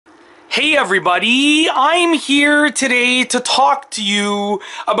Hey everybody, I'm here today to talk to you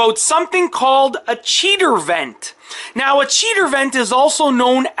about something called a cheater vent. Now, a cheater vent is also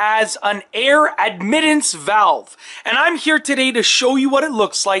known as an air admittance valve, and I'm here today to show you what it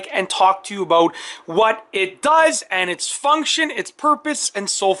looks like and talk to you about what it does and its function, its purpose, and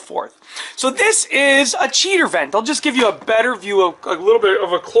so forth. So this is a cheater vent. I'll just give you a better view, a little bit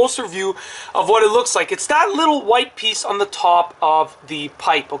of a closer view of what it looks like. It's that little white piece on the top of the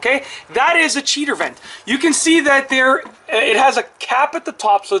pipe, okay? That is a cheater vent. You can see that it has a cap at the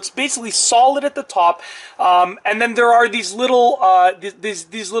top, so it's basically solid at the top, and then there are these little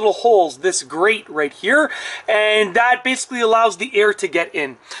these little holes, this grate right here, and that basically allows the air to get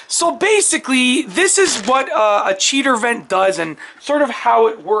in. So basically, this is what a cheater vent does and sort of how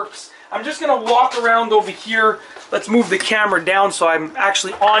it works. I'm just going to walk around over here. Let's move the camera down so I'm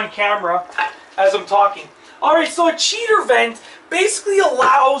actually on camera as I'm talking. Alright, so a cheater vent basically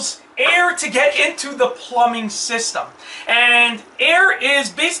allows air to get into the plumbing system. And air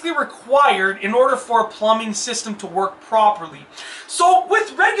is basically required in order for a plumbing system to work properly. So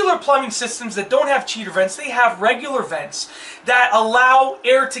with regular plumbing systems that don't have cheater vents, they have regular vents that allow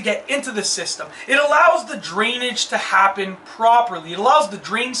air to get into the system. It allows the drainage to happen properly. It allows the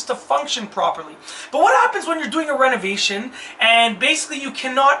drains to function properly. But what happens when you're doing a renovation and basically you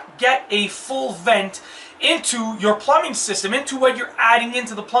cannot get a full vent into your plumbing system, into what you're adding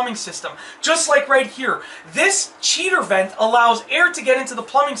into the plumbing system? Just like right here, this cheater vent allows air to get into the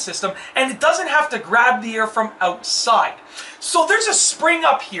plumbing system, and it doesn't have to grab the air from outside. So there's a spring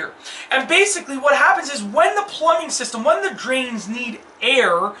up here, and basically what happens is when the plumbing system, when the drains need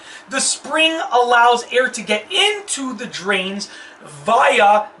air, the spring allows air to get into the drains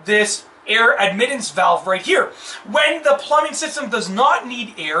via this air admittance valve right here. When the plumbing system does not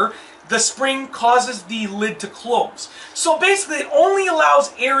need air, the spring causes the lid to close. So basically it only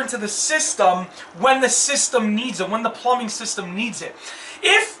allows air into the system when the system needs it, when the plumbing system needs it.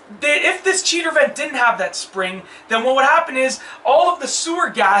 If this cheater vent didn't have that spring, then what would happen is all of the sewer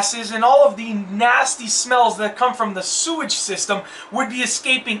gases and all of the nasty smells that come from the sewage system would be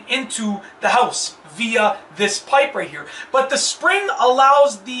escaping into the house via this pipe right here. But the spring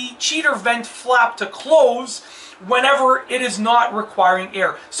allows the cheater vent flap to close whenever it is not requiring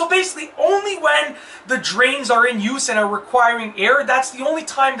air. So basically only when the drains are in use and are requiring air, that's the only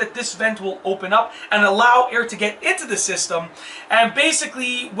time that this vent will open up and allow air to get into the system. And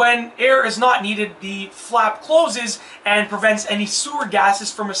basically when air is not needed, the flap closes and prevents any sewer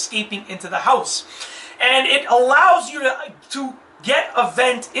gases from escaping into the house. And it allows you to get a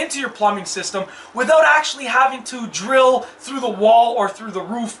vent into your plumbing system without actually having to drill through the wall or through the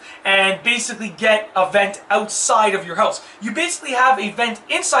roof and basically get a vent outside of your house. You basically have a vent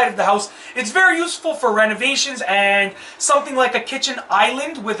inside of the house. It's very useful for renovations and something like a kitchen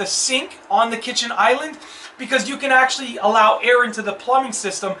island with a sink on the kitchen island, because you can actually allow air into the plumbing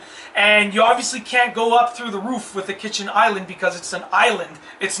system, and you obviously can't go up through the roof with a kitchen island because it's an island.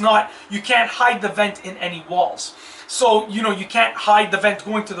 It's not, you can't hide the vent in any walls. So, you can't hide the vent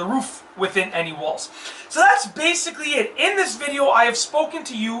going to the roof within any walls. So that's basically it. In this video, I have spoken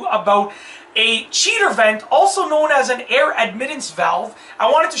to you about a cheater vent, also known as an air admittance valve. I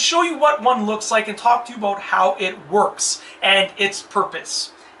wanted to show you what one looks like and talk to you about how it works and its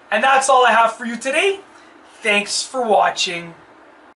purpose. And that's all I have for you today. Thanks for watching.